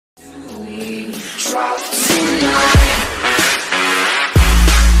drop tonight.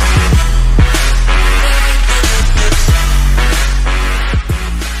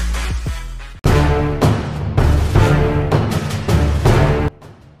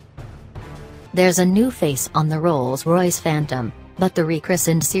 There's a new face on the Rolls-Royce Phantom, but the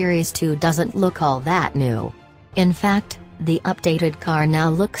rechristened Series 2 doesn't look all that new. In fact, the updated car now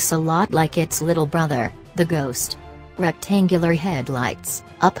looks a lot like its little brother, the Ghost. Rectangular headlights,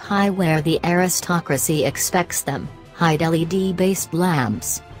 up high where the aristocracy expects them, hide LED-based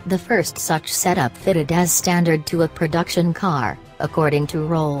lamps, the first such setup fitted as standard to a production car, according to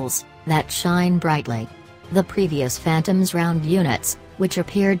Rolls, that shine brightly. The previous Phantom's round units, which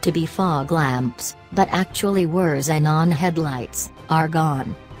appeared to be fog lamps, but actually were xenon headlights, are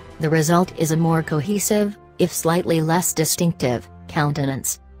gone. The result is a more cohesive, if slightly less distinctive,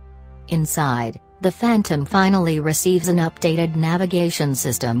 countenance. Inside, the Phantom finally receives an updated navigation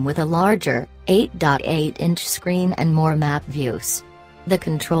system with a larger, 8.8-inch screen and more map views. The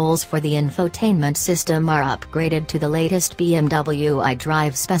controls for the infotainment system are upgraded to the latest BMW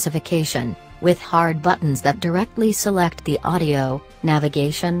iDrive specification, with hard buttons that directly select the audio,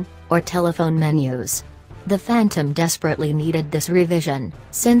 navigation, or telephone menus. The Phantom desperately needed this revision,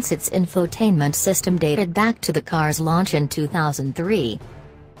 since its infotainment system dated back to the car's launch in 2003.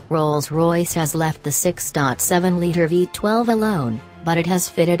 Rolls-Royce has left the 6.7-liter V12 alone, but it has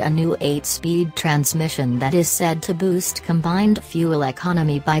fitted a new 8-speed transmission that is said to boost combined fuel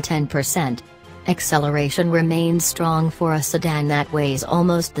economy by 10%. Acceleration remains strong for a sedan that weighs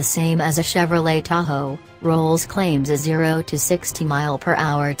almost the same as a Chevrolet Tahoe. Rolls claims a 0 to 60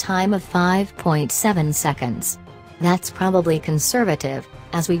 mph time of 5.7 seconds. That's probably conservative,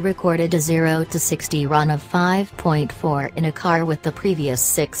 as we recorded a 0 to 60 run of 5.4 in a car with the previous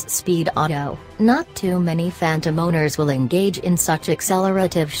 6-speed auto. Not too many Phantom owners will engage in such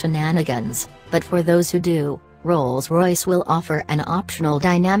accelerative shenanigans, but for those who do, Rolls-Royce will offer an optional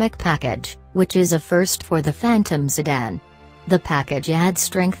dynamic package, which is a first for the Phantom sedan. The package adds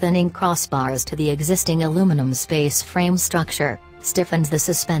strengthening crossbars to the existing aluminum space frame structure, stiffens the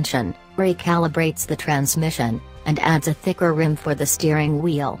suspension, recalibrates the transmission, and adds a thicker rim for the steering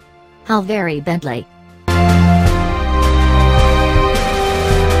wheel. How very Bentley.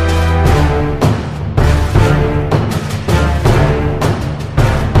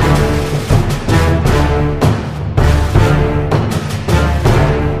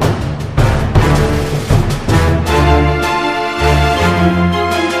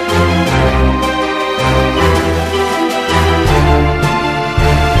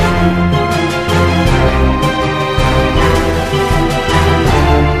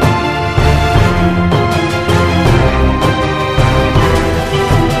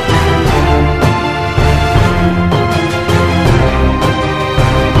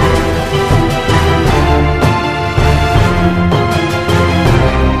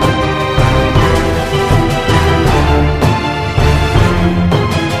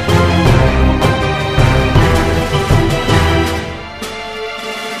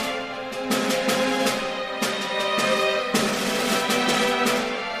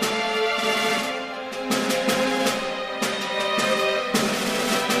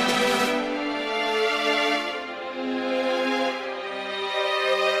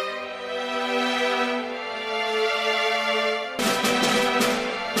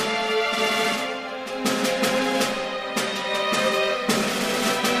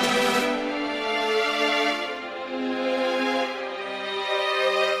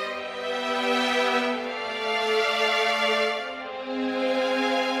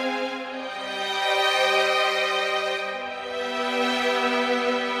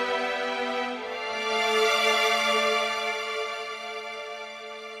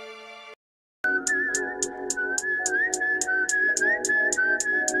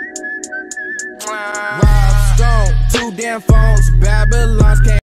 Rob Stone, 2 damn phones, Babylon's can't